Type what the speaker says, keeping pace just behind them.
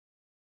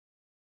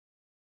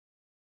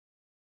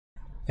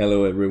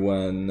Hello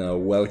everyone,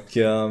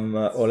 welcome.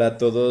 Hola a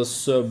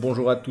todos,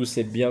 bonjour a tous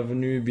et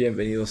bienvenue,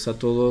 bienvenidos a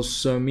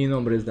todos. Mi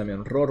nombre es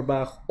Damien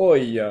Rohrbach.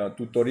 Hoy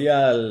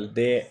tutorial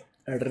de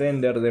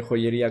render de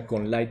joyería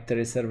con Light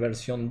Tracer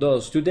versión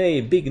 2.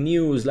 Today, big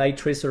news, Light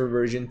Tracer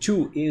version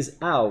 2 is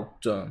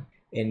out.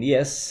 And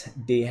yes,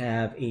 they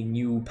have a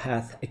new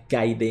path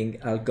guiding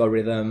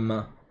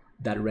algorithm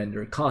that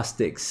render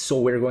caustics. So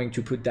we're going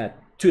to put that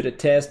to the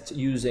test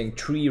using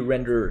 3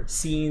 render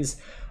scenes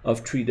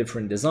of 3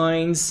 different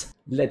designs.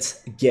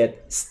 Let's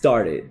get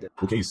started.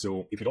 Okay,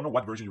 so if you don't know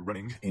what version you're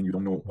running and you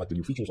don't know what the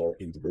new features are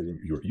in the version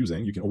you're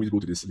using, you can always go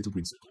to this little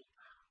green circle,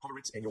 hover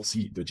it, and you'll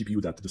see the GPU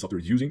that the software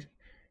is using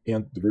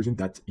and the version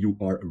that you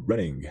are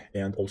running,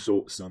 and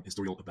also some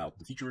historical about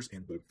the features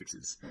and bug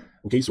fixes.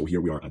 Okay, so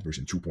here we are at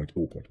version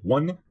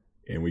 2.0.1,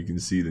 and we can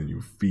see the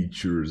new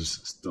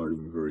features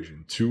starting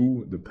version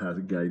 2, the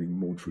path guiding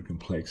mode for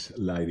complex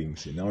lighting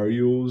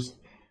scenarios,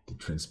 the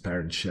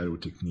transparent shadow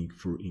technique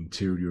for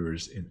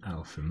interiors and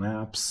alpha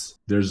maps.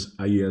 There's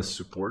IES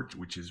support,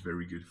 which is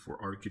very good for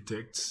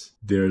architects.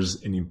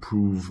 There's an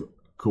improved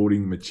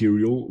coating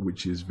material,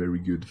 which is very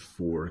good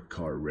for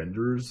car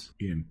renders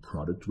and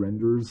product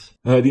renders.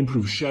 The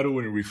improved shadow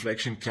and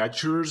reflection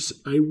catchers.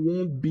 I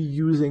won't be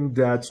using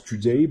that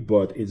today,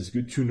 but it's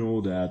good to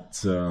know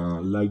that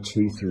Light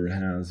Tracer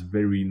has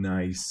very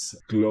nice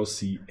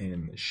glossy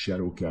and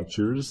shadow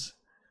catchers.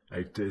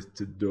 I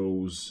tested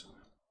those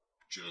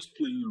just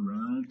playing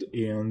around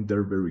and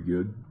they're very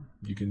good.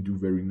 You can do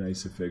very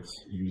nice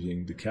effects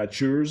using the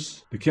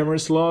catchers. The camera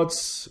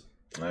slots,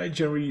 I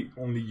generally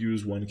only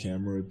use one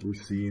camera per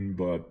scene,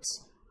 but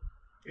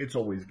it's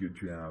always good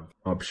to have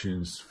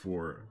options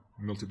for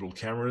multiple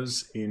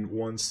cameras in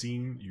one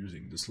scene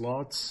using the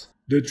slots.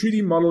 The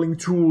 3D modeling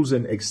tools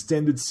and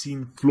extended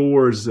scene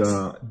floors,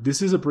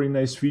 this is a pretty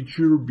nice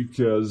feature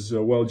because,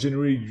 well,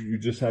 generally you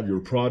just have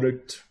your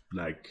product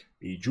like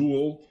a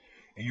jewel,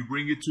 and you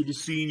bring it to the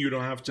scene. You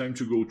don't have time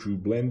to go to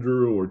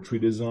Blender or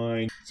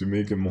 3Design to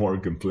make a more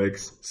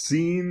complex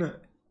scene.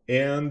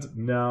 And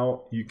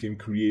now you can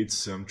create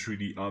some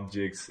 3D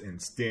objects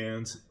and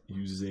stands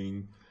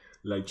using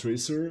Light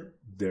Tracer.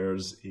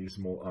 There's a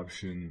small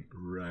option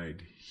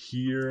right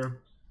here.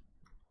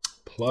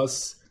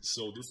 Plus,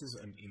 so this is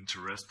an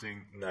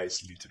interesting,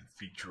 nice little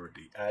feature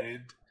they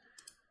added.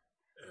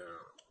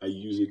 I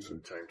use it from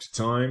time to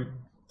time.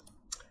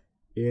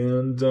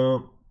 And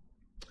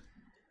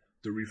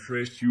the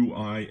refreshed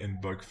UI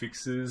and bug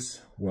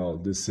fixes, well,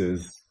 this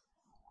is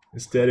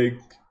aesthetic,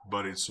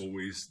 but it's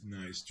always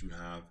nice to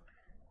have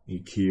a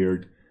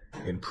cared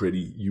and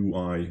pretty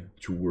UI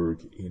to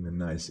work in a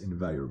nice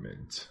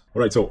environment.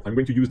 All right, so I'm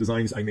going to use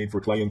designs I made for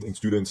clients and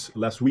students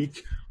last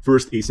week.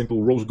 First, a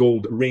simple rose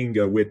gold ring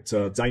with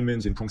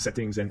diamonds in prong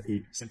settings and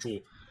a central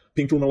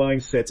pink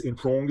tourmaline set in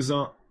prongs.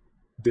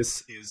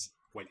 This is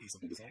quite a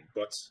simple design,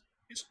 but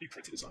it's a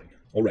pretty design.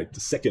 All right, the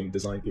second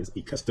design is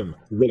a custom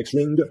Rolex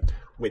ring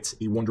with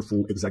a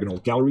wonderful hexagonal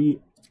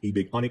gallery, a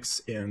big onyx,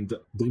 and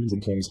diamonds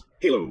and prongs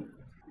halo.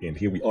 And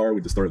here we are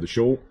with the start of the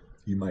show.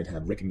 You might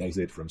have recognized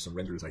it from some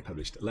renders I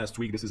published last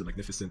week. This is a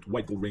magnificent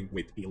white gold ring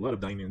with a lot of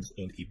diamonds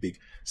and a big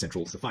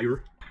central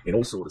sapphire. And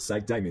also the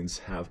side diamonds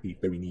have a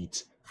very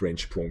neat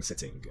French prong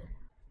setting.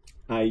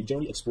 I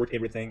generally export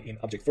everything in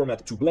object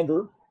format to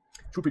Blender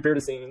to prepare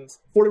the scenes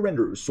for the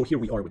renders. So here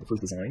we are with the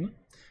first design.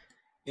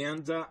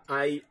 And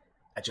I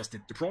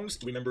adjusted the prongs.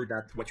 Remember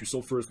that what you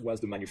saw first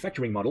was the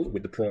manufacturing model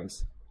with the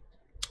prongs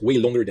way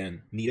longer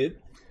than needed.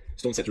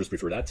 Stone setters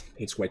prefer that.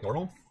 It's quite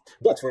normal.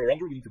 But for a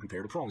render, you need to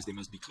prepare the prongs. They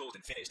must be closed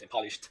and finished and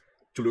polished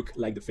to look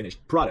like the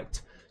finished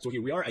product. So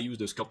here we are. I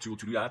used the sculpt tool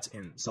to do that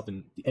and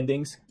soften the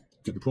endings,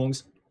 get the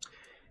prongs.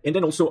 And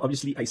then also,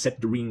 obviously, I set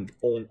the ring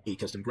on a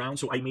custom ground.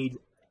 So I made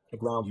a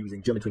ground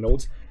using geometry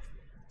nodes.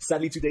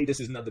 Sadly, today,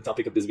 this is not the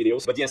topic of this video,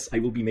 but yes, I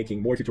will be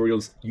making more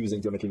tutorials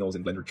using geometry nodes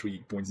in Blender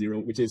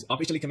 3.0, which is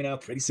officially coming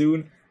out pretty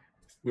soon.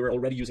 We were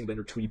already using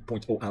Blender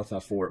 3.0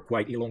 alpha for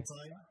quite a long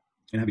time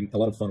and having a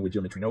lot of fun with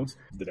geometry nodes.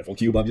 The default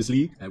cube,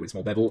 obviously, with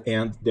small bevel,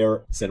 and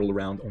they're settled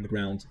around on the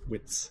ground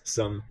with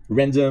some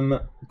random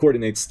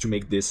coordinates to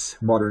make this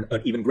modern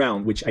uneven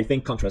ground, which I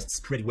think contrasts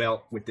pretty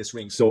well with this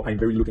ring. So I'm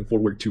very looking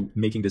forward to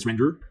making this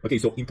render. Okay,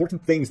 so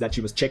important things that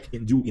you must check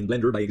and do in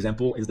Blender, by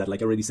example, is that,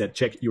 like I already said,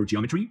 check your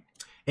geometry.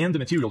 And the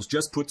materials,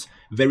 just put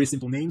very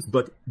simple names,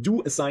 but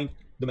do assign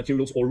the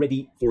materials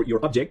already for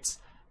your objects.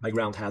 My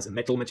ground has a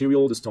metal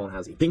material, the stone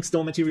has a pink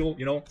stone material,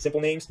 you know,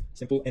 simple names,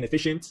 simple and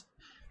efficient.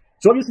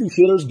 So obviously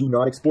shaders do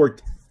not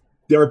export.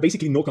 There are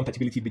basically no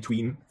compatibility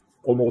between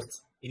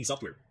almost any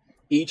software.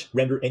 Each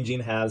render engine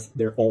has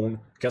their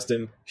own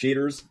custom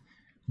shaders,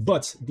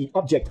 but the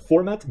object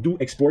format do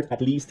export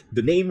at least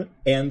the name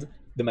and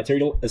the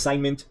material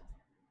assignment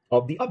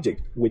of the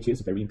object, which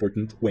is very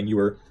important when you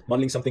are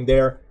modeling something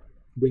there.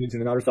 Bring it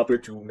in another software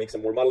to make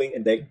some more modeling,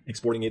 and then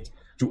exporting it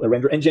to a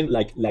render engine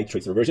like Light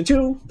Tracer version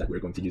 2 that we're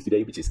going to use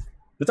today, which is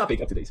the topic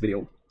of today's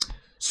video.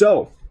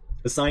 So,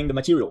 assign the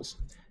materials.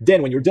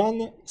 Then when you're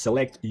done,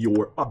 select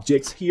your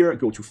objects here,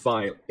 go to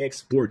File,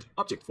 Export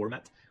Object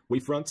Format,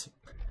 Wavefront,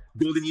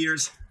 golden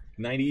years,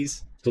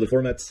 90s. So the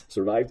format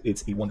survived.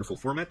 It's a wonderful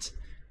format.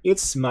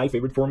 It's my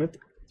favorite format.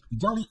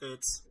 Generally,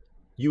 it's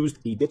used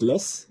a bit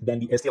less than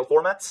the STL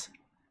format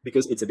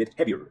because it's a bit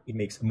heavier. It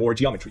makes more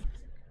geometry.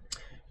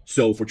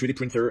 So for 3D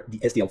printer, the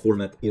STL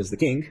format is the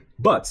king,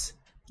 but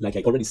like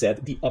I already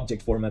said, the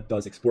object format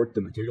does export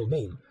the material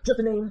name. Just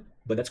a name,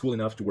 but that's cool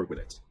enough to work with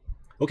it.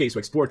 Okay, so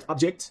export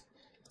object.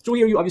 So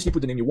here you obviously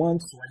put the name you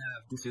want. So I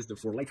have, this is the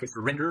for light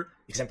tracer render,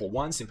 example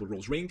 1, simple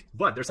rose ring.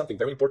 But there's something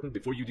very important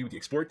before you do the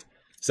export.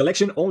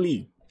 Selection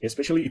only,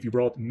 especially if you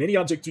brought many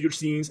objects to your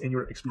scenes and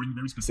you're exporting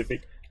very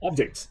specific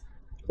objects.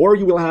 Or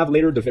you will have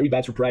later the very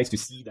bad surprise to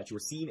see that your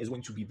scene is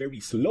going to be very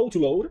slow to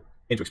load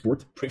and to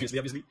export, previously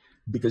obviously,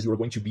 because you are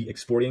going to be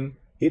exporting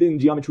hidden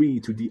geometry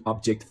to the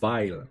object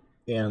file.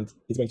 And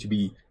it's going to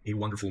be a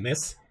wonderful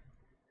mess,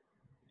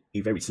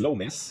 a very slow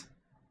mess,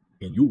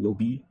 and you will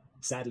be,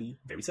 sadly,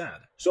 very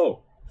sad.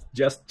 So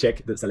just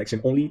check the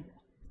selection only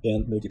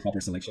and make a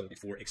proper selection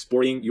before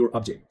exporting your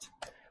object.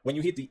 When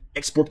you hit the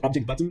export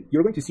object button,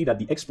 you're going to see that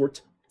the export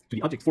to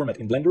the object format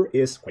in Blender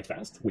is quite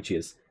fast, which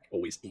is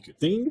always a good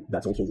thing.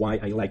 That's also why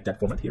I like that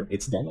format here.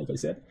 It's done, like I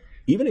said.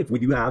 Even if we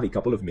do have a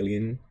couple of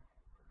million,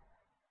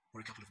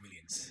 or a couple of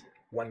millions,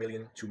 1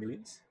 million, 2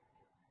 millions.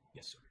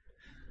 Yes, sir.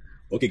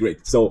 Okay,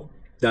 great. So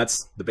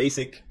that's the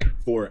basic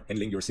for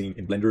handling your scene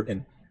in Blender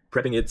and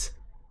prepping it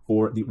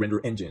for the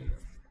render engine.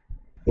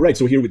 All right,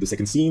 so here with the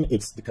second scene,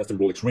 it's the custom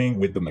Rolex ring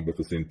with the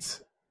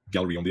magnificent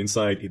gallery on the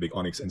inside, a big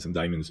onyx and some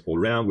diamonds all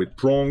around with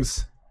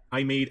prongs.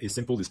 I made a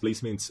simple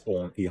displacement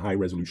on a high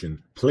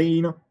resolution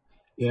plane.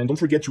 And don't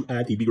forget to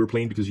add a bigger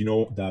plane because you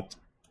know that,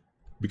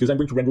 because I'm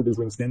going to render this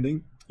ring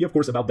standing. Yeah, of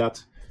course, about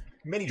that.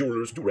 Many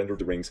jewelers do render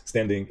the rings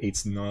standing.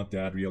 It's not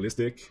that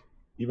realistic.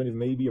 Even if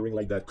maybe a ring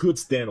like that could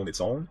stand on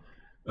its own.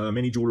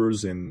 Many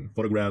jewelers and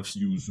photographs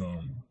use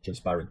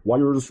transparent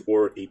wires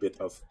or a bit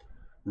of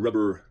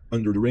rubber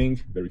under the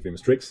ring. Very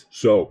famous tricks.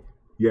 So,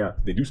 yeah,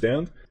 they do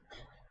stand.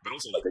 But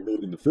also, like I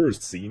made in the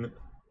first scene,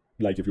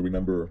 like if you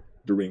remember,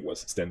 the ring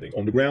was standing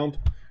on the ground.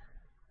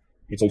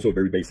 It's also a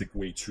very basic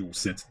way to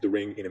set the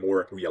ring in a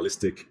more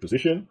realistic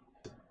position.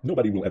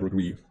 Nobody will ever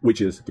agree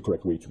which is the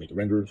correct way to make a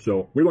render.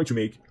 So we're going to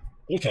make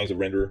all kinds of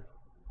render.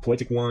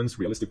 Poetic ones,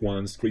 realistic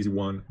ones, crazy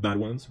ones, bad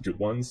ones, good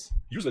ones,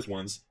 useless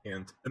ones,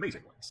 and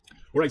amazing ones.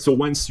 All right, so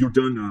once you're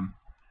done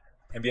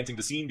ambienting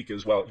the scene,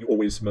 because, well, you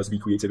always must be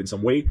creative in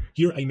some way,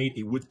 here I made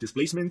a wood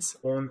displacement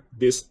on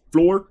this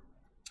floor.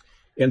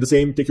 And the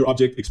same, take your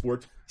object,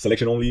 export,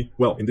 selection only.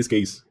 Well, in this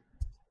case,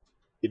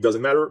 it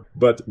doesn't matter,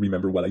 but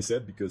remember what I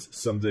said, because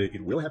someday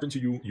it will happen to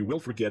you. You will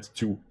forget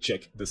to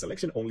check the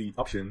selection only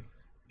option,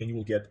 and you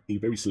will get a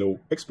very slow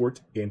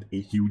export and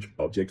a huge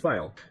object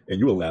file. And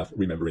you will laugh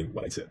remembering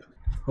what I said.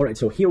 All right,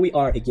 so here we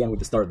are again with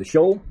the start of the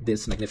show.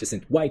 This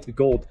magnificent white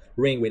gold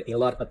ring with a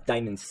lot of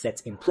diamonds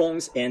set in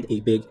prongs and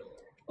a big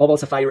oval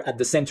sapphire at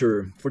the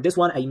center. For this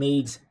one, I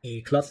made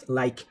a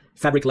cloth-like,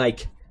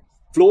 fabric-like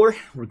floor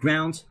or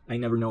ground. I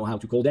never know how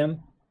to call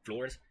them.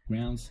 Floors,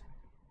 grounds,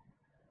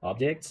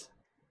 objects,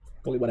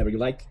 call it whatever you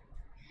like.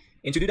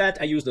 And to do that,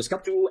 I used the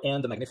sculpt tool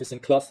and the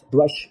magnificent cloth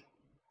brush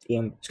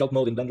in sculpt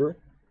mode in Blender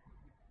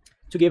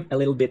to give a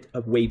little bit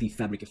of wavy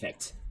fabric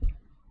effect.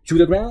 To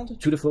the ground,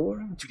 to the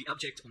floor, to the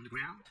object on the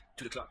ground,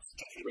 to the cloth,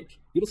 to the fabric.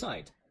 You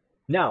decide.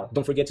 Now,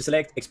 don't forget to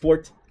select,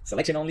 export,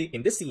 selection only.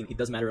 In this scene, it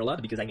does matter a lot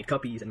because I need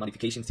copies and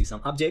modifications to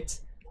some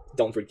objects.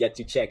 Don't forget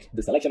to check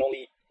the selection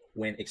only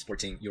when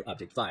exporting your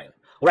object file.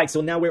 All right,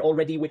 so now we're all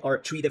ready with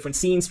our 3 different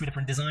scenes, 3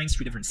 different designs,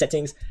 3 different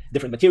settings,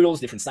 different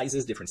materials, different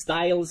sizes, different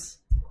styles,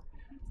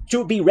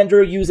 to be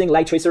rendered using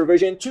Light Tracer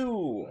version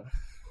 2.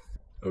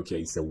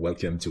 Okay, so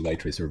welcome to Light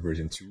Tracer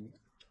version 2.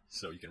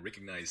 So you can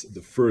recognize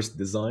the first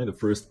design, the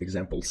first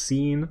example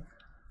scene.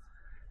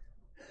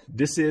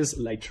 This is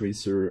Light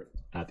Tracer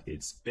at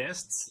its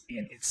best,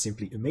 and it's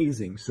simply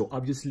amazing. So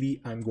obviously,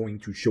 I'm going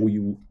to show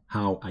you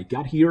how I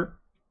got here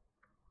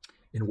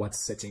and what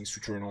settings to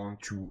turn on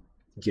to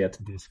get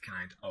this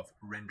kind of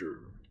render.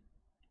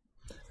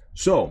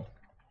 So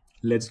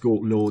let's go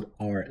load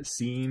our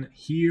scene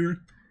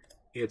here.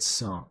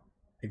 It's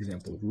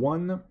example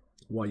 1,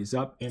 Y is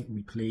up, and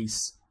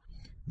replace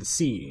the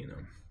scene.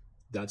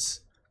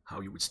 That's how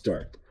you would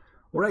start.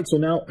 All right, so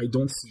now I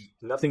don't see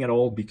nothing at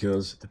all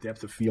because the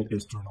depth of field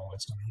is turned on.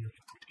 Let's come here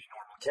and put a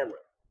normal camera.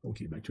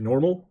 Okay, back to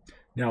normal.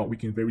 Now we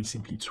can very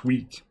simply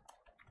tweak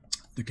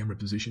the camera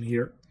position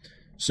here.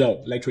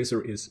 So Light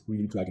Tracer is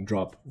really drag and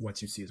drop.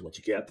 What you see is what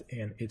you get,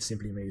 and it's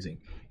simply amazing.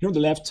 Here on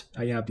the left,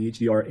 I have the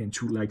HDR and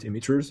 2 light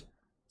emitters.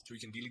 So you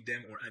can delete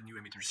them or add new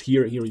emitters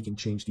here. Here you can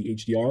change the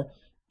HDR.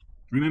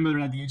 Remember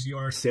that the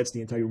HDR sets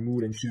the entire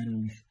mood and shadow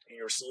in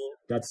your scene.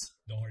 That's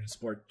the hardest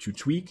part to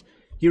tweak.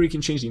 Here you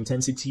can change the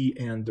intensity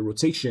and the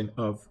rotation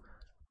of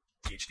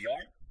the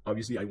HDR.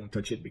 Obviously, I won't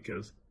touch it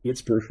because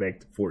it's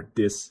perfect for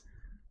this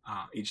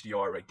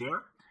HDR right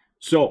there.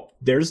 So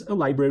there's a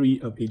library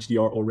of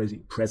HDR already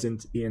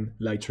present in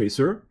Light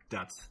Tracer.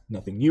 That's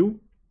nothing new.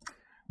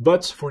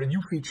 But for the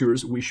new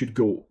features, we should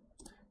go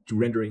to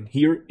rendering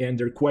here, and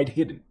they're quite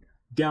hidden.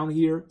 Down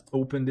here,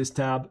 open this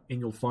tab, and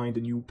you'll find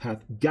the new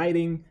path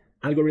guiding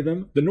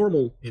algorithm. The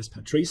normal is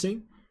path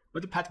tracing,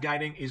 but the path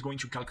guiding is going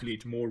to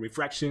calculate more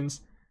refractions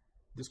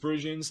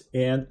dispersions,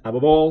 and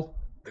above all,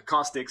 the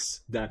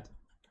caustics that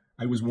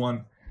I was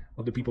one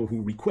of the people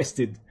who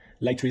requested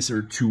Light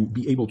Tracer to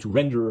be able to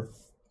render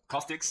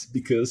caustics,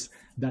 because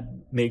that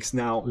makes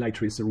now Light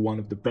Tracer one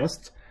of the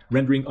best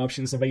rendering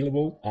options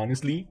available.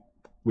 Honestly,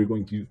 we're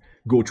going to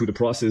go through the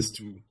process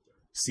to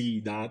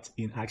see that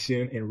in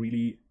action and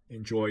really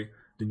enjoy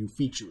the new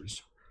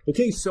features.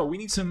 Okay, so we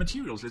need some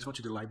materials. Let's go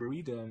to the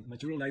library. The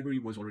material library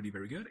was already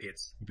very good.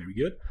 It's very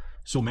good.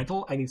 So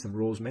metal, I need some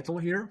rose metal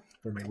here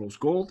for my rose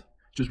gold.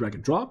 Just drag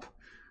and drop.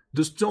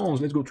 The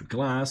stones, let's go to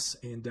glass.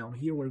 And down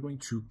here, we're going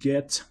to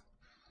get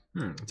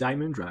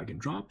diamond, drag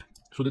and drop.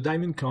 So the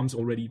diamond comes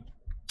already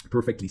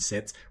perfectly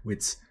set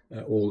with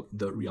all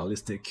the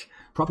realistic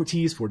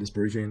properties for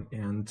dispersion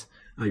and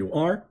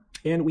IOR.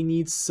 And we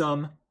need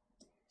some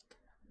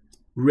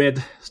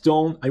red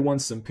stone. I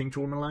want some pink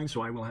tourmaline,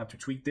 so I will have to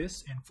tweak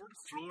this. And for the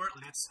floor,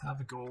 let's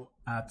have a go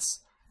at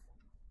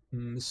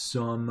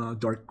some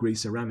dark gray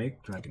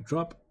ceramic, drag and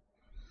drop.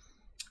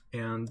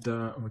 And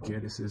okay,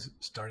 this is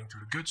starting to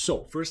look good.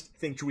 So first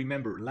thing to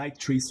remember, Light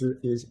Tracer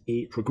is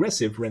a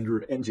progressive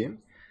render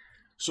engine.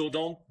 So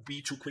don't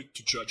be too quick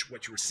to judge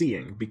what you're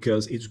seeing,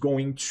 because it's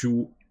going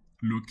to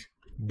look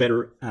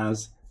better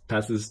as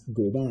passes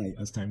go by,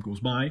 as time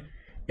goes by.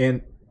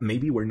 And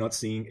maybe we're not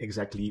seeing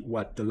exactly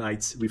what the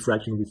light's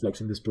refraction,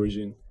 reflection,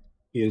 dispersion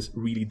is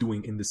really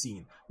doing in the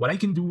scene. What I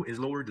can do is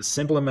lower the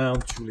sample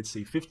amount to, let's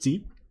say,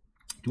 50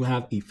 to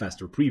have a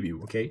faster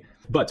preview, okay?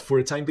 But for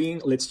the time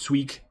being, let's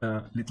tweak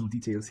little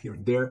details here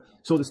and there.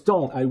 So the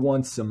stone, I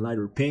want some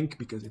lighter pink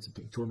because it's a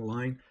pink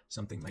tourmaline,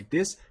 something like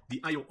this. The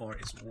IOR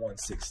is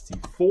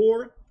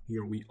 164,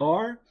 here we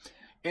are.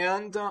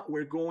 And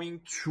we're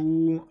going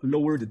to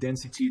lower the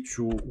density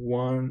to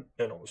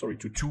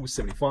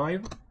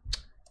 275.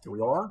 Here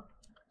we are,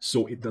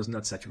 so it does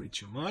not saturate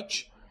too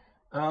much.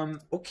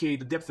 Okay,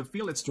 the depth of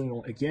field, let's turn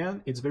on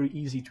again. It's very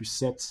easy to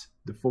set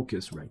the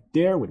focus right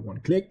there with one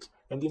click.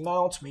 And the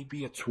amount may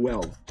be at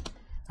 12.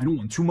 I don't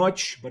want too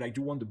much, but I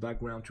do want the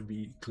background to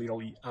be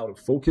clearly out of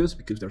focus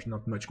because there's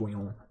not much going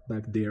on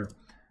back there.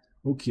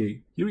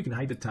 Okay, here we can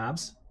hide the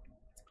tabs,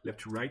 left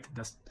to right.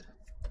 That's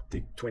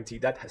take 20.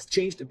 That has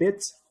changed a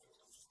bit.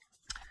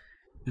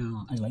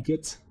 I like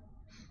it.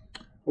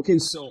 Okay,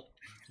 so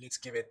let's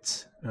give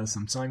it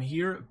some time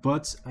here,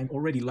 but I'm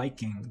already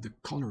liking the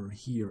color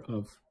here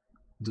of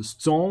the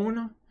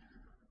stone,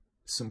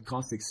 some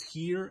caustics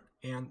here,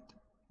 and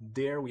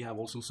there we have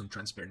also some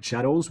transparent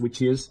shadows,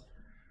 which is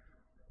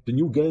the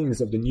new gains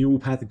of the new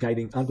path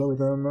guiding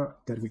algorithm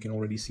that we can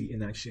already see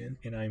in action,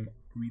 and I'm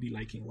really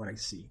liking what I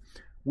see.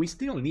 We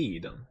still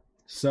need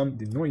some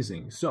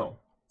denoising. So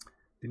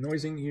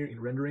denoising here in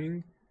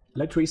rendering,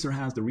 Light Tracer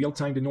has the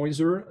real-time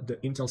denoiser, the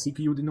Intel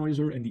CPU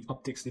denoiser, and the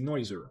optics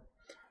denoiser.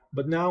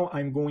 But now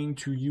I'm going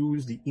to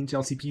use the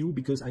Intel CPU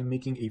because I'm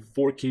making a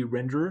 4K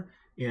render,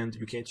 and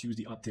you can't use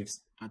the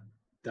optics at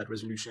that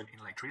resolution in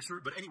Light Tracer.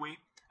 But anyway,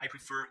 I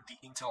prefer the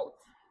Intel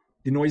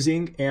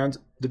denoising, and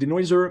the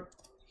denoiser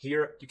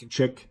here, you can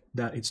check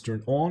that it's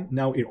turned on.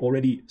 Now it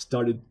already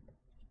started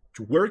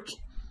to work.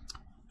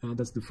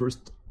 That's the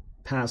first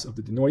pass of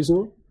the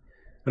denoiser.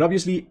 But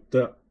obviously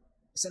the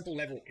sample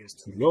level is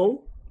too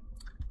low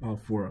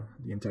for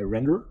the entire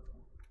render.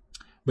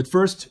 But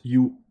first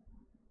you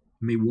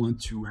may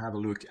want to have a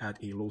look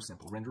at a low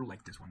sample render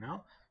like this one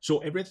now. So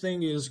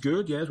everything is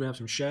good. Yes, we have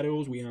some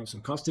shadows, we have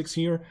some caustics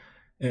here.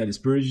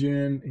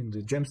 Dispersion in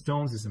the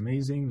gemstones is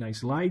amazing.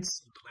 Nice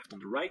lights on the left, on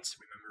the right.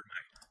 Remember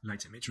my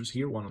light emitters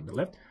here, one on the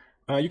left.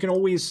 You can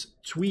always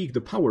tweak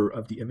the power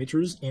of the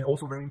emitters, and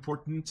also very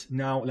important,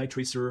 now Light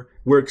Tracer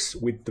works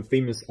with the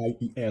famous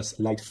IES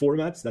light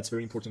formats. That's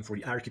very important for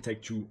the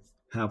architect to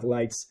have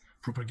lights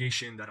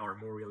propagation that are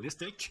more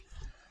realistic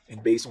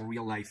and based on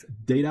real life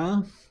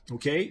data.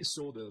 Okay,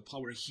 so the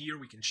power here,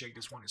 we can check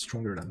this one is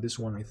stronger than this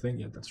one, I think.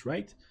 Yeah, that's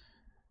right.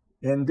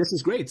 And this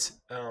is great.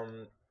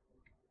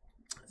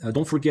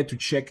 Don't forget to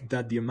check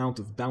that the amount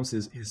of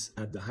bounces is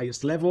at the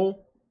highest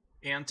level,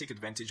 and take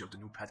advantage of the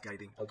new path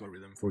guiding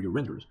algorithm for your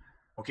renders.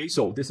 Okay,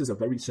 so this is a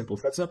very simple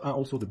setup.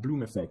 Also the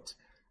bloom effect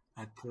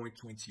at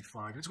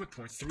 0.25. Let's go at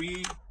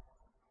 0.3.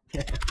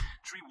 3.1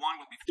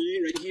 will be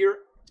fair right here,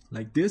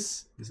 like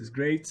this. This is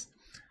great.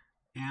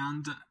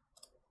 And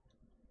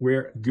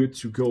we're good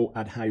to go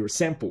at higher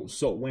samples.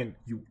 So when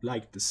you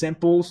like the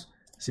samples,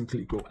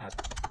 simply go at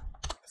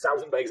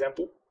 1,000 by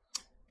example,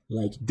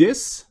 like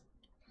this.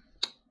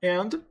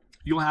 And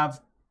you'll have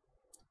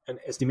an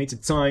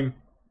estimated time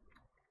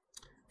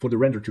for the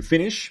render to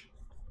finish.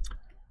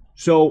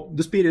 So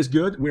the speed is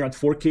good. We're at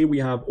 4K. We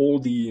have all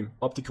the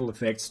optical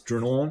effects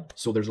turned on.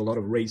 So there's a lot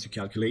of rays to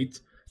calculate.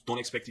 Don't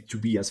expect it to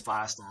be as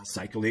fast as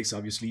CycleX,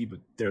 obviously, but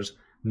there's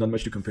not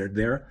much to compare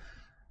there.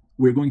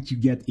 We're going to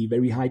get a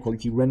very high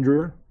quality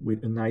render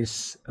with a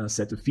nice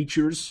set of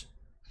features.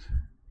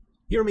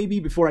 Here, maybe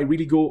before I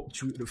really go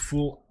to the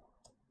full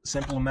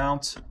sample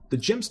amount, the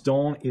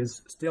gemstone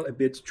is still a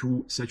bit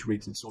too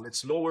saturated. So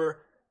let's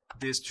lower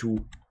this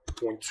to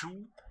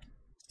 0.2,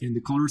 and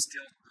the color is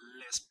still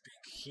less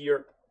pink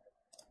here.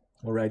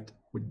 All right,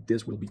 with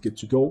this we'll be good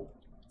to go.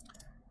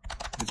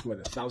 Let's go at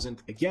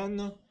 1,000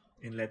 again.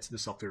 and let the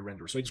software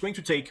render. So it's going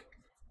to take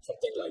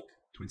something like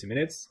 20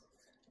 minutes,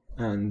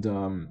 and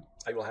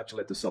I will have to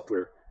let the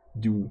software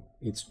do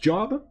its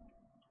job.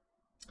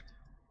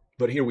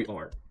 But here we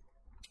are.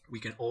 We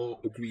can all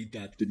agree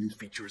that the new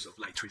features of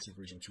Light Tracer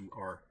version 2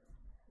 are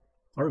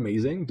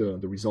amazing.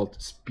 The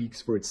result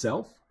speaks for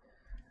itself.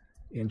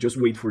 And just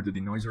wait for the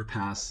denoiser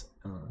pass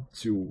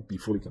to be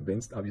fully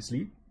convinced,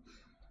 obviously.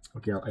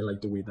 Okay, I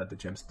like the way that the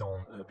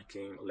gemstone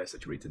became less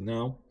saturated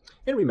now.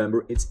 And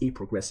remember, it's a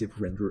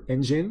progressive render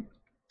engine.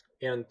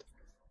 And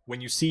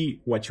when you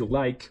see what you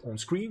like on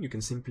screen, you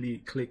can simply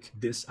click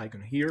this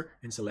icon here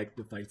and select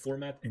the file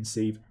format and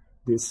save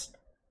this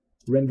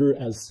render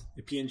as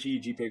a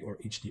PNG, JPEG, or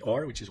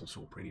HDR, which is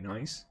also pretty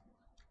nice.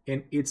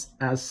 And it's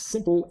as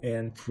simple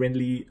and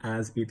friendly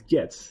as it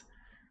gets.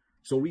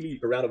 So really,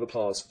 a round of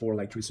applause for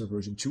Light Tracer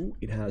version 2.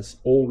 It has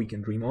all we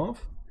can dream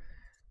of.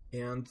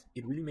 And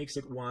it really makes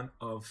it one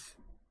of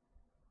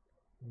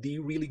the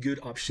really good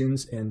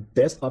options and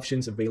best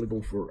options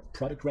available for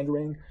product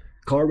rendering,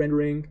 car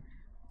rendering,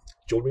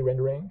 jewelry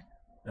rendering.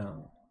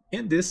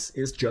 And this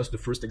is just the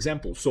first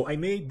example. So I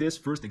made this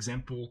first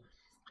example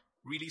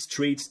really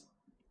straight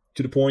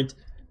to the point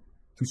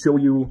to show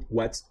you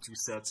what to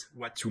set,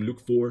 what to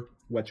look for,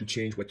 what to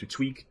change, what to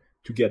tweak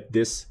to get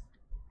this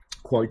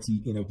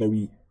quality in a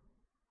very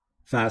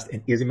fast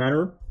and easy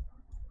manner.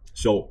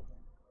 So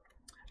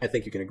I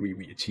think you can agree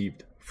we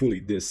achieved fully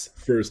this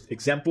first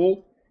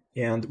example,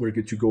 and we're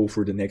good to go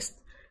for the next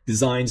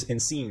designs and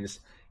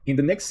scenes. In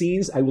the next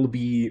scenes, I will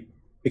be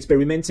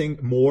experimenting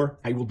more.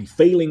 I will be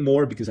failing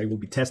more because I will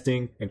be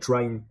testing and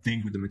trying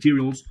things with the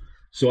materials.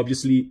 So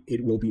obviously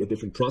it will be a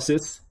different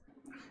process.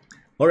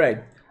 All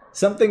right,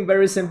 something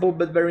very simple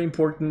but very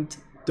important.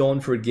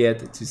 Don't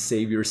forget to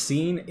save your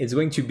scene. It's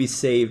going to be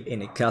saved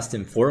in a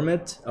custom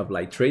format of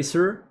Light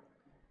Tracer.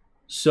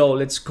 So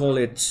let's call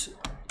it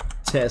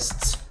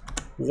test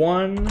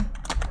 1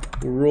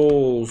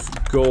 rose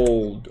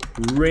gold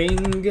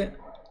ring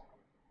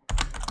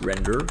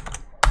render.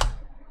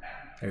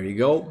 There you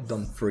go.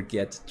 Don't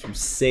forget to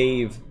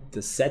save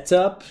the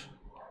setup.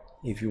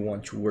 If you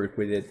want to work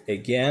with it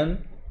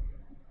again,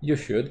 you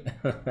should.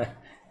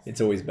 It's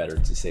always better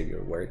to save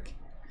your work.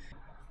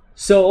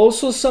 So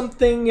also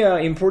something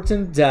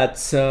important that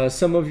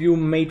some of you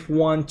might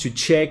want to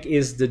check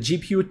is the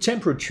GPU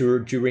temperature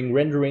during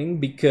rendering,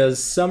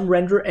 because some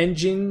render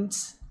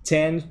engines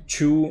tend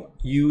to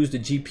use the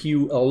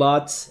GPU a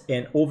lot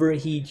and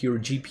overheat your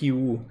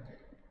GPU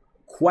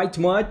quite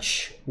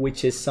much,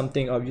 which is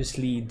something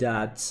obviously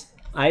that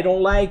I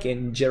don't like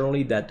and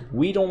generally that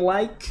we don't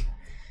like.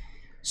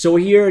 So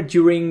here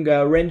during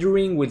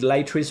rendering with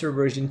Light Tracer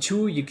version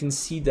 2, you can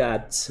see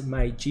that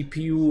my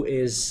GPU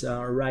is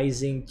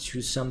rising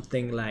to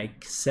something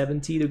like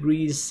 70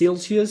 degrees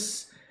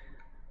Celsius,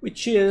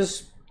 which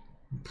is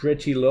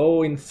pretty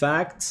low. In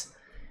fact,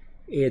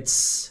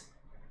 it's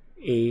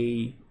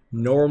a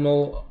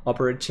normal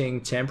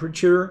operating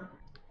temperature.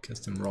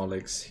 Custom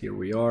Rolex, here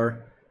we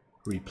are.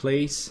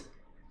 Replace.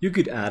 You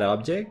could add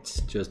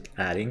objects, just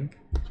adding,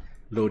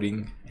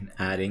 loading and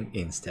adding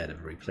instead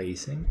of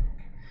replacing.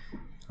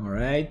 All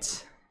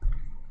right,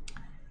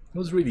 it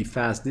was really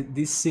fast.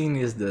 This scene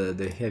is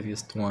the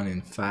heaviest one.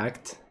 In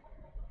fact,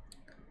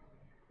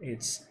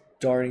 it's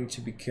starting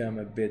to become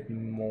a bit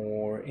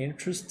more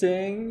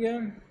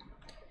interesting.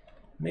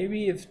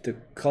 Maybe if the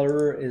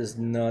color is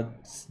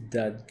not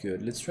that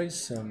good, let's try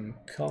some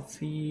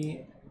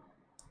coffee,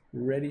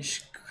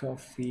 reddish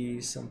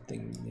coffee,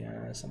 something,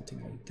 yeah,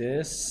 something like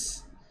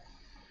this.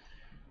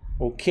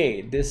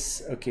 Okay,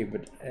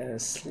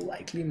 but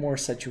slightly more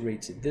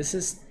saturated. This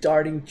is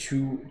starting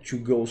to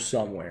go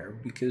somewhere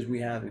because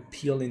we have a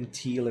peel and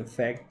teal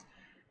effect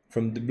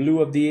from the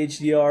blue of the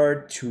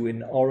HDR to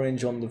an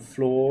orange on the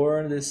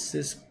floor. This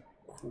is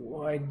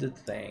quite the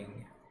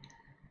thing.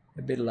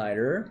 A bit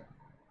lighter.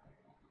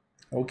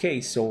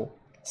 Okay, so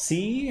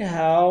see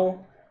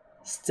how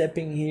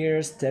stepping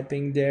here,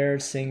 stepping there,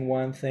 saying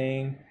one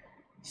thing,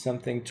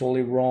 something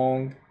totally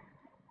wrong,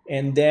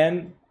 and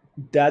then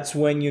that's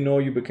when you know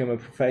you become a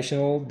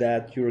professional,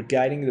 that you're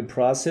guiding the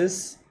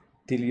process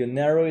till you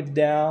narrow it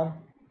down.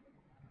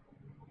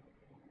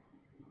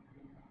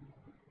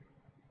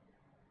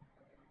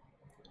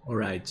 All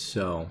right,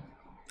 so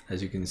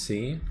as you can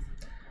see,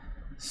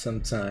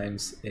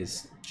 sometimes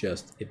it's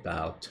just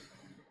about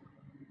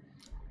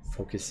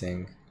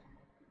focusing,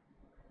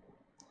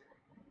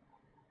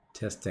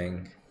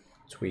 testing,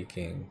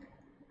 tweaking,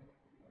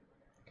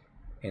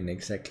 and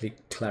exactly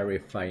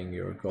clarifying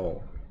your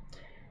goal.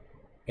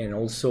 And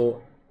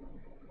also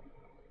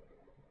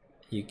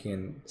you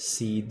can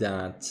see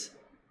that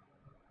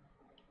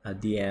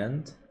at the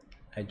end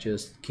I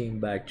just came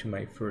back to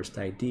my first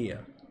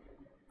idea,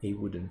 a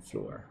wooden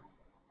floor.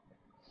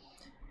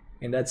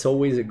 And that's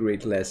always a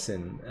great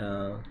lesson.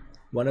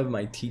 One of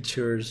my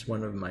teachers,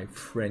 one of my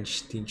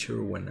French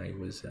teacher when I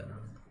was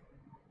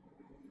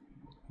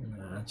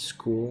at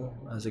school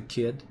as a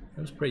kid,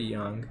 I was pretty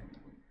young,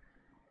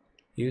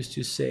 he used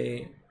to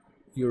say,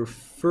 your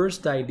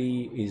first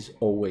idea is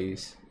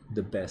always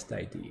the best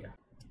idea.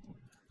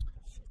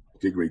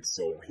 Okay, great.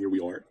 So here we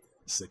are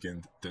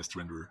second test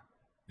render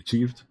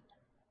achieved.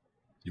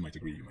 You might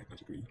agree, you might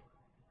not agree,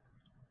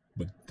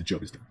 but the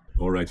job is done.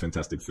 All right,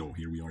 fantastic. So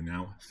here we are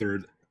now,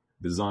 third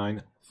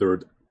design,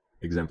 third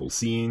example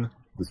scene,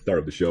 the star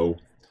of the show,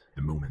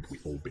 the moment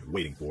we've all been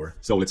waiting for.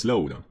 So let's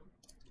load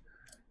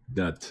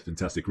that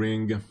fantastic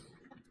ring.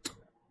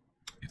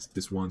 It's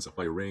this one,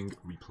 sapphire ring,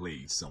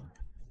 replay some.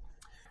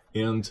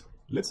 And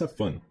let's have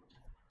fun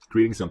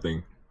creating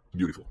something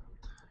beautiful.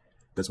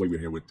 That's why we're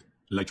here with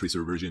Light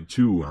Tracer version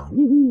 2.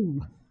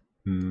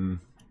 Woohoo!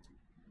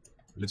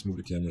 Let's move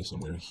the camera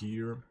somewhere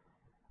here.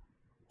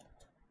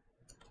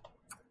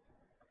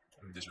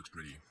 This looks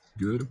pretty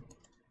good.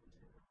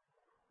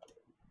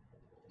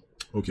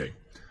 Okay,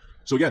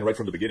 so again, right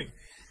from the beginning,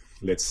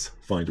 let's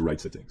find the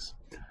right settings.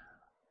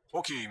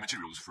 Okay,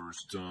 materials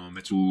first.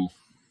 Metal.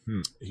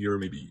 Here,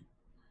 maybe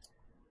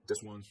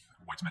this one,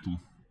 white metal.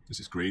 This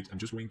is great. I'm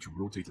just going to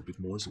rotate a bit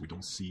more so we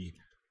don't see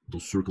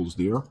those circles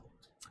there.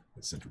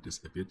 Let's center this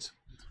a bit.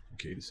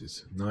 Okay, this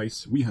is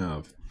nice. We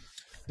have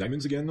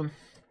diamonds again,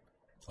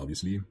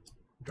 obviously.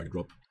 Drag and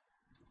drop.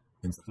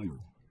 And fire.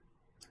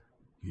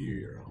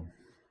 Here.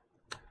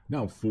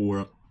 Now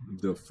for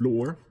the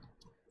floor,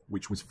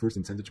 which was first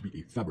intended to be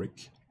a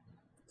fabric.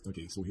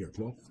 Okay, so here,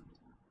 cloth.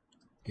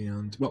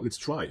 And, well, let's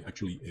try,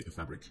 actually, a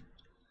fabric.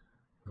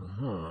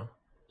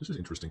 This is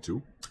interesting,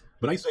 too.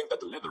 But I think that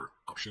the leather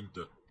option,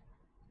 the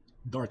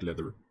dark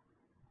leather,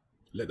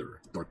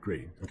 dark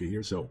gray. Okay,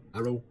 here, so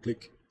arrow,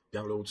 click,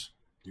 downloads,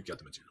 you get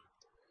the material.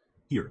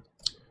 Here.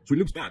 So it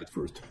looks bad at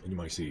first, and you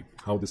might say,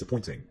 how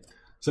disappointing.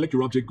 Select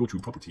your object, go to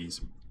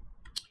properties.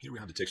 Here we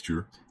have the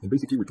texture, and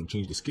basically we can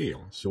change the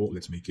scale. So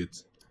let's make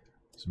it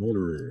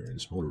smaller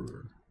and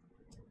smaller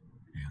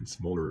and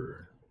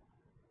smaller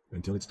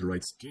until it's the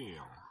right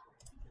scale.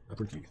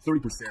 Apparently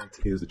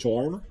 30% is the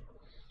charm.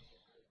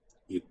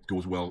 It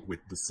goes well with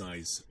the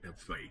size of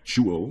a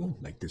jewel,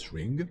 like this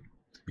ring,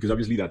 because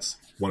obviously that's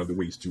one of the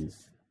ways to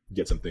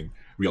get something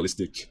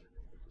realistic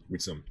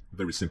with some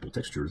very simple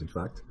textures, in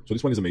fact. So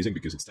this one is amazing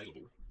because it's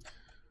stylable.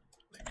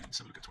 Let's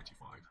have a look at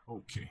 25.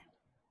 Okay.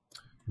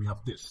 We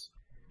have this.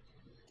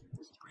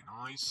 This is pretty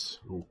nice.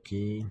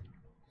 Okay.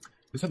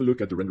 Let's have a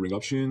look at the rendering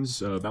options.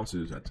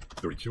 Bounces at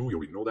 32, you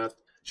already know that.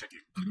 Check the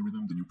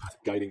algorithm. The new path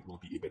guiding will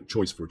be a better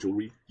choice for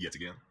jewelry, yet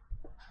again.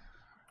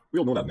 We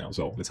all know that now,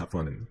 so let's have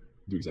fun and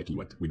do exactly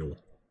what we know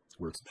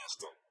works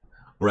best.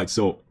 All right,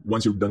 so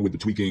once you're done with the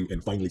tweaking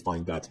and finally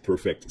find that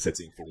perfect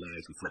setting for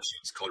light,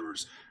 reflections,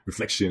 colors,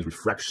 reflections,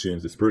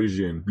 refractions,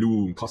 dispersion,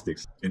 bloom,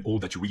 caustics, and all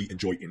that you really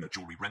enjoy in a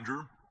jewelry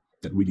render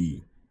that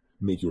really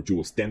make your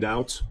jewel stand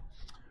out,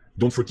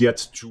 don't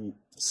forget to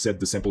set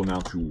the sample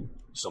amount to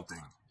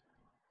something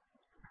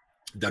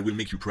that will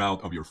make you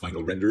proud of your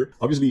final render.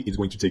 Obviously, it's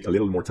going to take a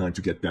little more time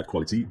to get that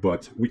quality,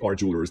 but we are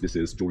jewelers. This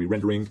is jewelry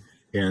rendering,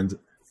 and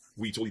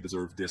we totally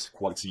deserve this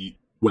quality.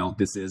 Well,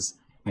 this is,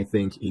 I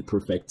think, a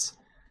perfect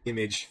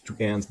image to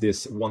end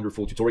this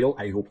wonderful tutorial.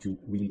 I hope you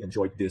really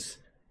enjoyed this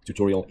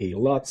tutorial a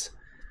lot.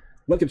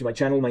 Welcome to my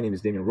channel. My name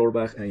is Damien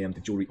Rohrbach. I am the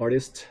jewelry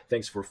artist.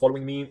 Thanks for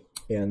following me,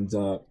 and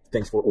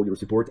thanks for all your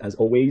support, as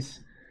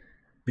always.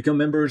 Become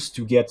members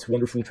to get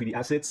wonderful 3D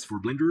assets for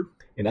Blender.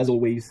 And as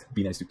always,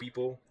 be nice to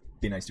people,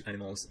 be nice to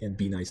animals, and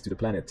be nice to the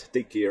planet.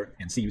 Take care,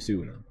 and see you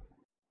soon.